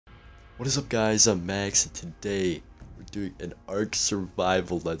What is up, guys? I'm Max, and today we're doing an ARK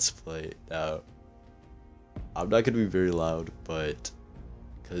survival let's play. Now, I'm not gonna be very loud, but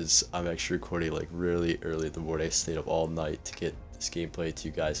because I'm actually recording like really early in the morning, I stayed up all night to get this gameplay to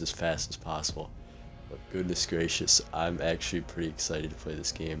you guys as fast as possible. But goodness gracious, I'm actually pretty excited to play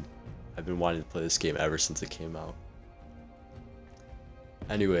this game. I've been wanting to play this game ever since it came out.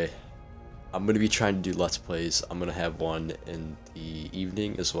 Anyway, I'm gonna be trying to do let's plays. I'm gonna have one in the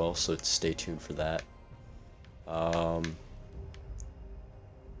evening as well, so stay tuned for that. Um,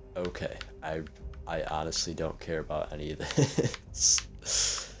 Okay, I honestly don't care about any of this.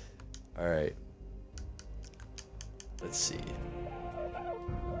 Alright, let's see.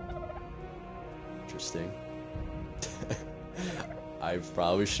 Interesting. I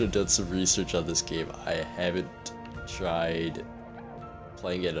probably should have done some research on this game. I haven't tried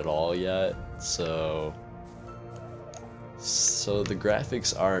playing it at all yet, so the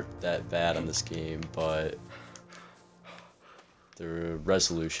graphics aren't that bad on this game, but the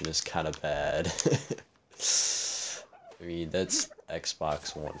resolution is kind of bad. I mean, that's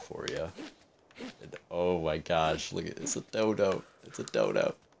Xbox One for you. And, oh my gosh, look at it's a dodo. It's a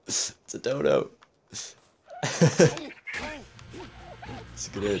dodo. It's a dodo. It's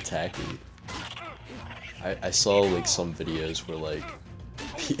gonna attack me. I saw like some videos where like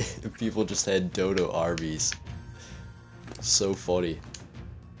people just had dodo armies. So funny.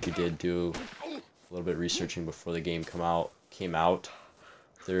 We did do a little bit of researching before the game came out.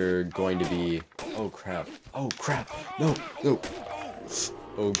 They're going to be oh crap. Oh crap. No, no.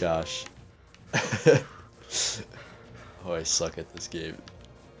 Oh gosh. Oh, I suck at this game.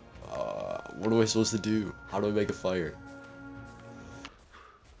 What am I supposed to do? How do I make a fire?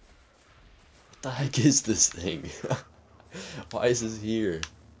 What the heck is this thing? Why is this here?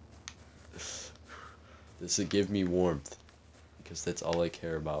 Does it give me warmth? Because that's all I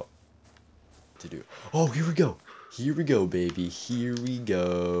care about to do. Oh, here we go! Here we go, baby. Here we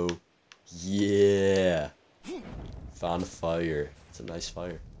go. Yeah! Found a fire. It's a nice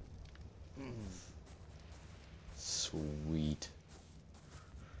fire. Sweet.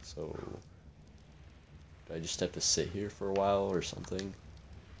 So, do I just have to sit here for a while or something?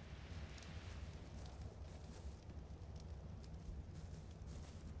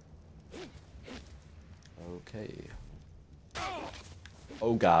 Okay.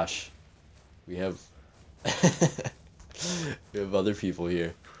 Oh gosh. We have we have other people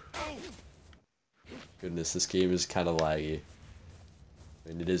here. Goodness, this game is kind of laggy. I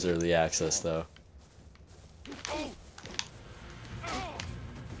mean, it is early access though.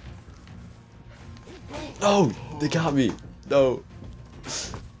 No! They got me! No!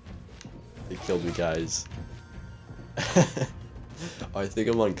 They killed me, guys. Oh, I think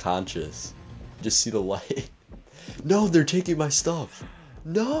I'm unconscious. Just see the light. No, they're taking my stuff!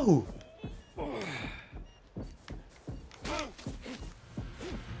 No! Oh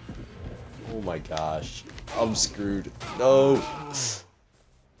my gosh. I'm screwed. No!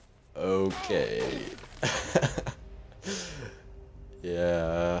 Okay.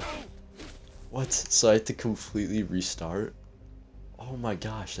 Yeah. What? So I have to completely restart? Oh my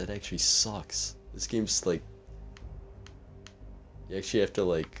gosh, that actually sucks. This game's like... You actually have to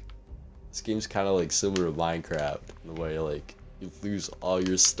like... This game's kind of like similar to Minecraft in the way like you lose all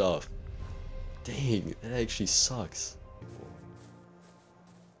your stuff. Dang, that actually sucks.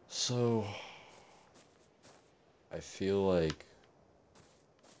 So... I feel like...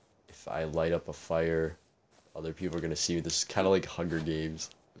 If I light up a fire, other people are gonna see me. This is kind of like Hunger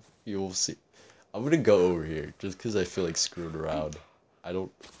Games. You'll see. I'm gonna go over here just because I feel like screwing around. I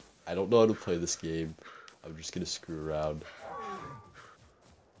don't know how to play this game. I'm just gonna screw around.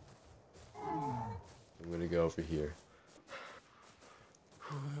 I'm gonna go over here.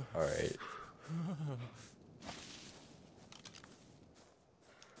 Alright.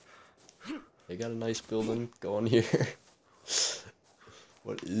 They got a nice building going here.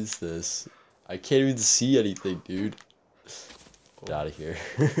 What is this? I can't even see anything, dude. Get out of here.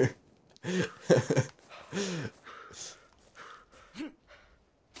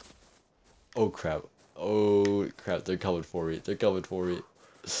 Oh crap. Oh crap, they're coming for me. They're coming for me.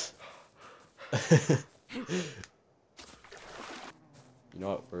 You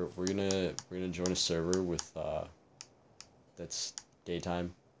know what? We're gonna join a server with that's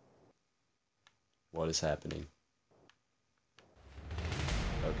daytime. What is happening?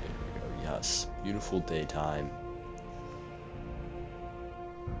 Okay, here we go. Yes, beautiful daytime.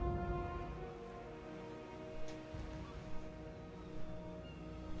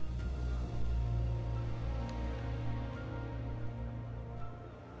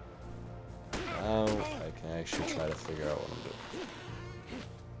 Now I can actually try to figure out what I'm doing.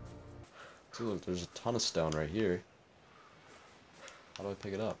 See, look, there's a ton of stone right here. How do I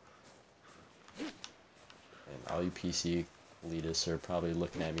pick it up? And all you PC elitists are probably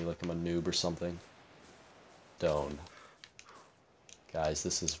looking at me like I'm a noob or something. Stone. Guys,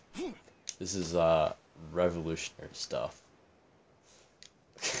 this is revolutionary stuff.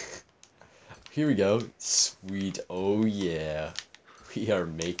 Here we go. Sweet. Oh yeah. We are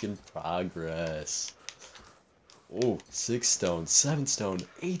making progress. Oh, 6 stone, 7 stone,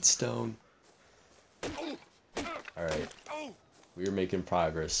 8 stone. Alright. We are making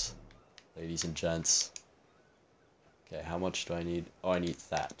progress, ladies and gents. Okay, how much do I need? Oh, I need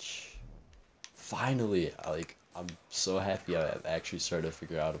thatch. Finally! I'm so happy I've actually started to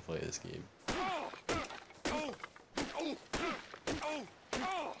figure out how to play this game.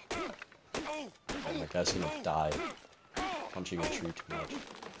 Oh, my guy's gonna die. Punching a tree too much.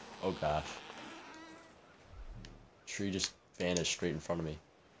 Oh gosh. Tree just vanished straight in front of me.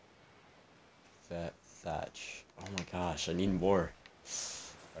 Thatch. Oh my gosh, I need more.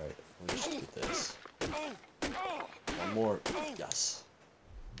 Alright, let's just get this. One more. Yes.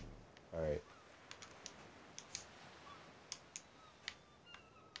 Alright.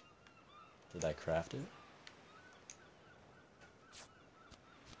 Did I craft it?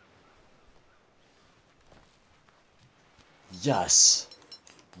 Yes!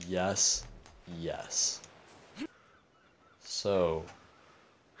 Yes. Yes. So,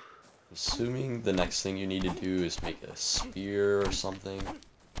 assuming the next thing you need to do is make a spear or something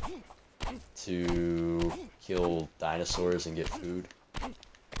to kill dinosaurs and get food.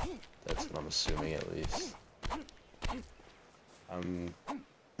 That's what I'm assuming, at least. I'm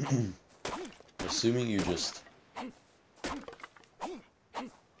assuming you just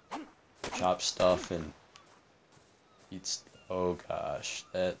chop stuff and eat. Oh gosh,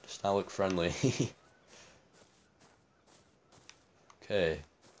 that does not look friendly. Okay,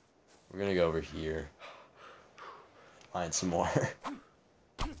 we're gonna go over here, find some more.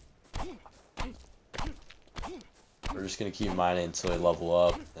 We're just gonna keep mining until I level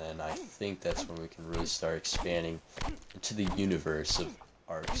up, and I think that's when we can really start expanding into the universe of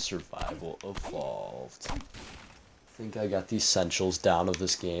ARK Survival Evolved. I think I got the essentials down of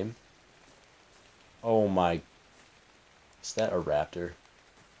this game. Oh my... Is that a raptor?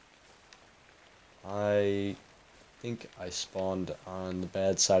 I think I spawned on the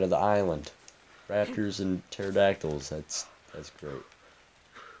bad side of the island. Raptors and pterodactyls, that's great.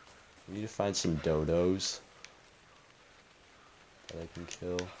 We need to find some dodos that I can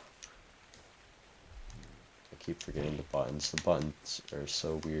kill. I keep forgetting the buttons. The buttons are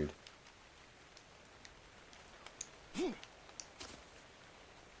so weird.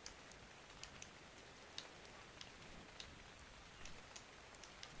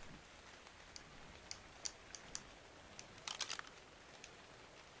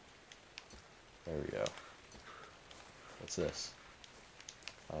 There we go. What's this?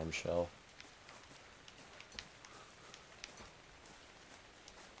 Clam shell.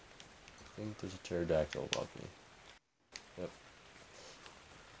 I think there's a pterodactyl above me. Yep.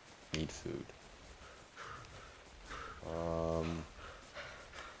 Need food.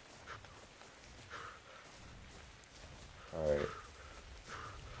 Alright.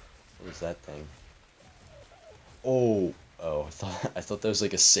 What is that thing? Oh! Oh, I thought that was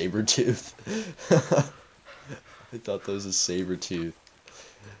like a saber tooth. I thought that was a saber tooth.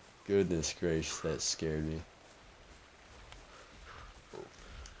 Goodness gracious, that scared me.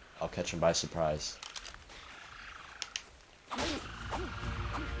 I'll catch him by surprise.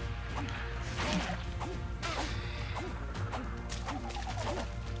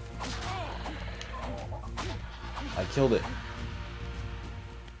 I killed it.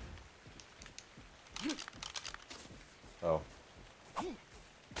 Oh.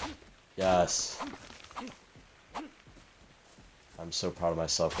 Yes. I'm so proud of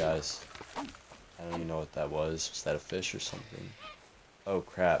myself, guys. I don't even know what that was. Was that a fish or something? Oh,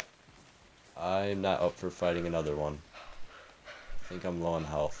 crap. I'm not up for fighting another one. I think I'm low on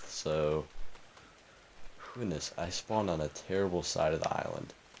health, so... Goodness, I spawned on a terrible side of the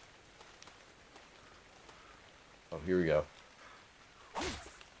island. Oh, here we go.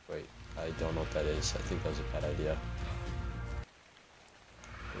 Wait, I don't know what that is. I think that was a bad idea.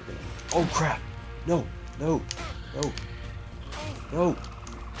 Oh, crap! No! No! No! No!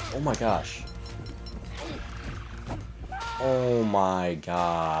 Oh my gosh. Oh my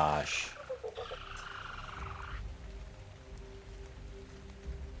gosh.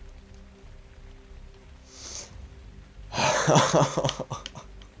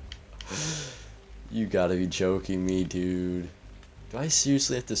 You gotta be joking me, dude. Do I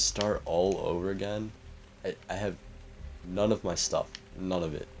seriously have to start all over again? I have none of my stuff. None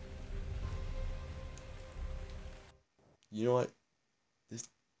of it. you know what?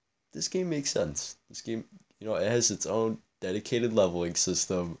 This game makes sense. This game, it has its own dedicated leveling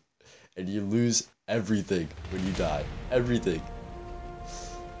system, and you lose everything when you die. Everything.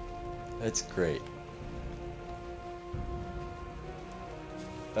 That's great.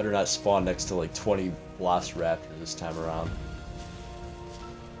 Better not spawn next to like 20 Velociraptors this time around.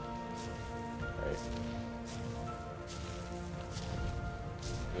 Alright.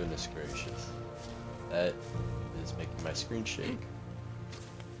 Goodness gracious. That is making my screen shake.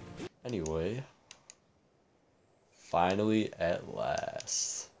 Anyway. Finally, at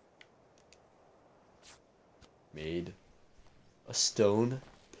last. Made a stone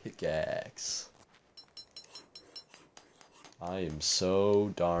pickaxe. I am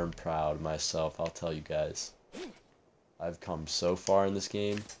so darn proud of myself, I'll tell you guys. I've come so far in this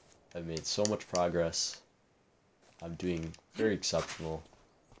game. I've made so much progress. I'm doing very exceptional.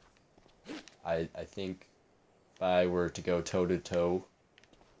 I think if I were to go toe to toe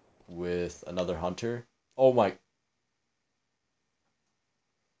with another hunter, oh my.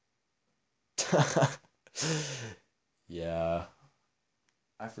 Yeah,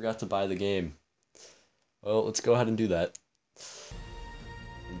 I forgot to buy the game. Well, let's go ahead and do that.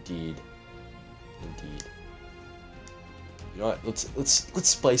 Indeed. Indeed. You know what? Let's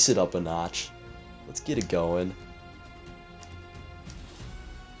spice it up a notch. Let's get it going.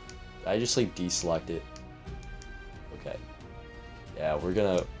 I just like deselect it. Okay. Yeah, we're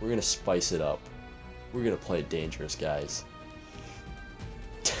gonna spice it up. We're gonna play it dangerous, guys.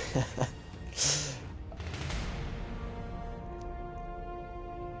 Yeah,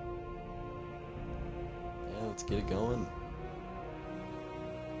 let's get it going.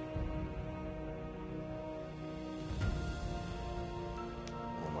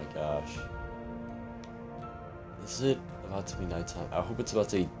 Oh my gosh. Is it about to be nighttime? I hope it's about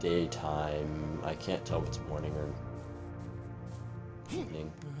to be daytime. I can't tell if it's morning or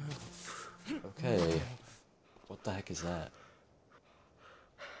evening. Okay. What the heck is that?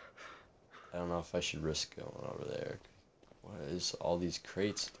 I don't know if I should risk going over there. What is all these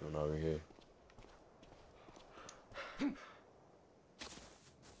crates doing over here? I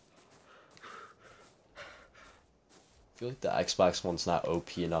feel like the Xbox One's not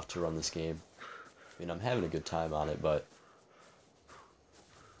OP enough to run this game. I mean, I'm having a good time on it, but...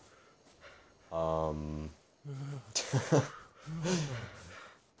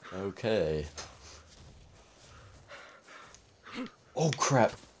 Okay. Oh,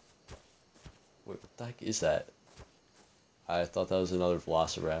 crap! Wait, what the heck is that? I thought that was another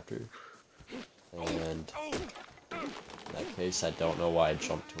Velociraptor. And... in that case, I don't know why I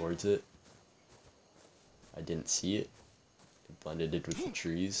jumped towards it. I didn't see it. It blended in with the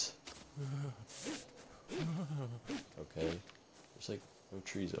trees. Okay. There's like no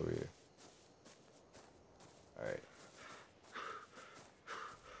trees over here. Alright.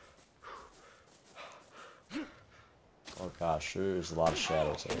 Oh gosh, there's a lot of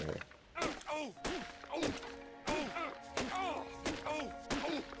shadows over here.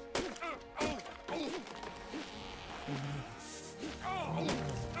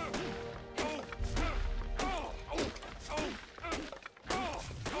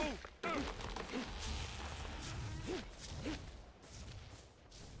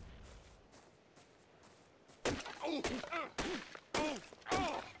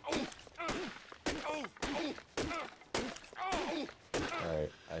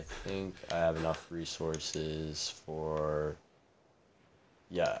 Alright, I think I have enough resources for...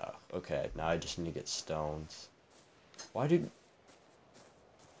 Yeah, okay, now I just need to get stones. Why did...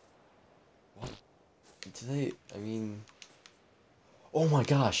 What? Did they... I mean... Oh my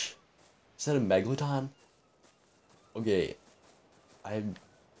gosh! Is that a Megalodon? Okay, I'm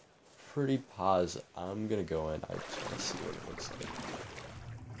pretty positive. I'm gonna go in. I just want to see what it looks like.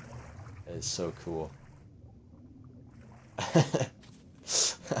 It's so cool.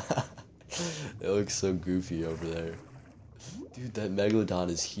 It looks so goofy over there. Dude, that Megalodon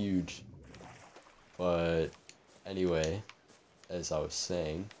is huge. But anyway, as I was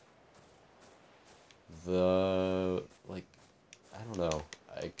saying, like, I don't know,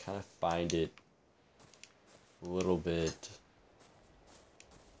 I kind of find it a little bit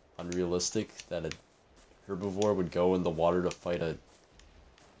unrealistic that a herbivore would go in the water to fight a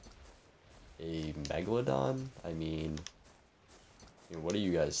Megalodon. I mean, what do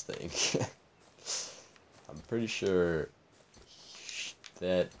you guys think? I'm pretty sure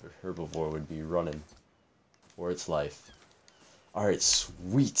that herbivore would be running for its life. Alright,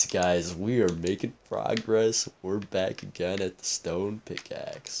 sweet guys, we are making progress. We're back again at the stone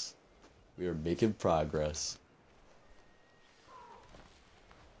pickaxe. We are making progress.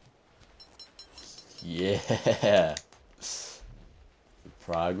 Yeah.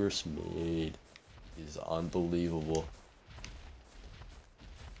 Progress made is unbelievable.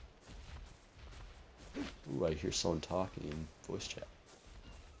 Ooh, I hear someone talking in voice chat.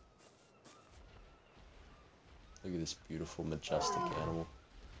 Look at this beautiful, majestic animal.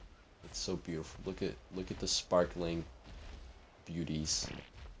 It's so beautiful. Look at the sparkling beauties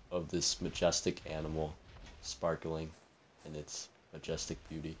of this majestic animal, sparkling in its majestic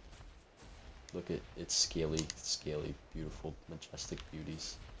beauty. Look at its scaly, beautiful, majestic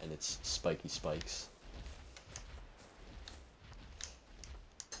beauties, and its spiky spikes.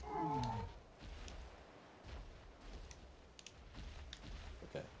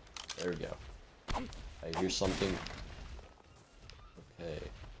 Okay, there we go. I hear something. Okay.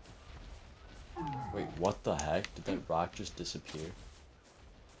 Wait, what the heck? Did that rock just disappear?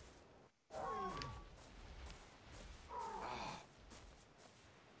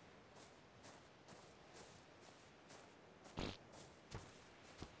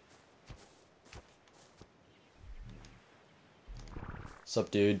 Sup,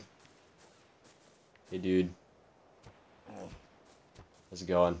 dude? Hey, dude. How's it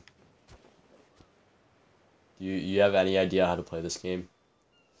going? Do you have any idea how to play this game?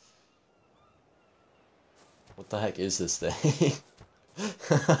 What the heck is this thing?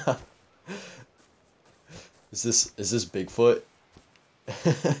 Is this Bigfoot?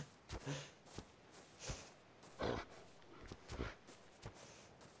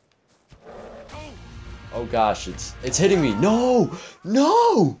 Oh gosh, it's hitting me. No!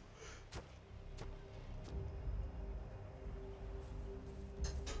 No!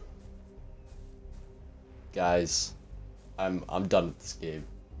 Guys, I'm done with this game.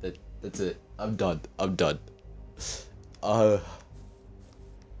 That's it. I'm done. I'm done. Uh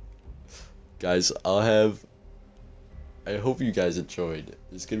Guys, I hope you guys enjoyed.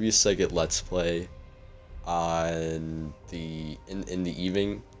 There's gonna be a second Let's Play on in the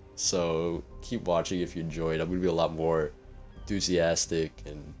evening, so keep watching if you enjoyed. I'm gonna be a lot more enthusiastic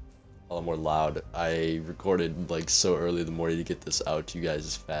and a lot more loud. I recorded like so early in the morning to get this out to you guys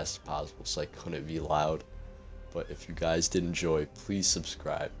as fast as possible, so I couldn't be loud. But if you guys did enjoy, please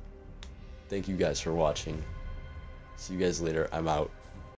subscribe. Thank you guys for watching. See you guys later. I'm out.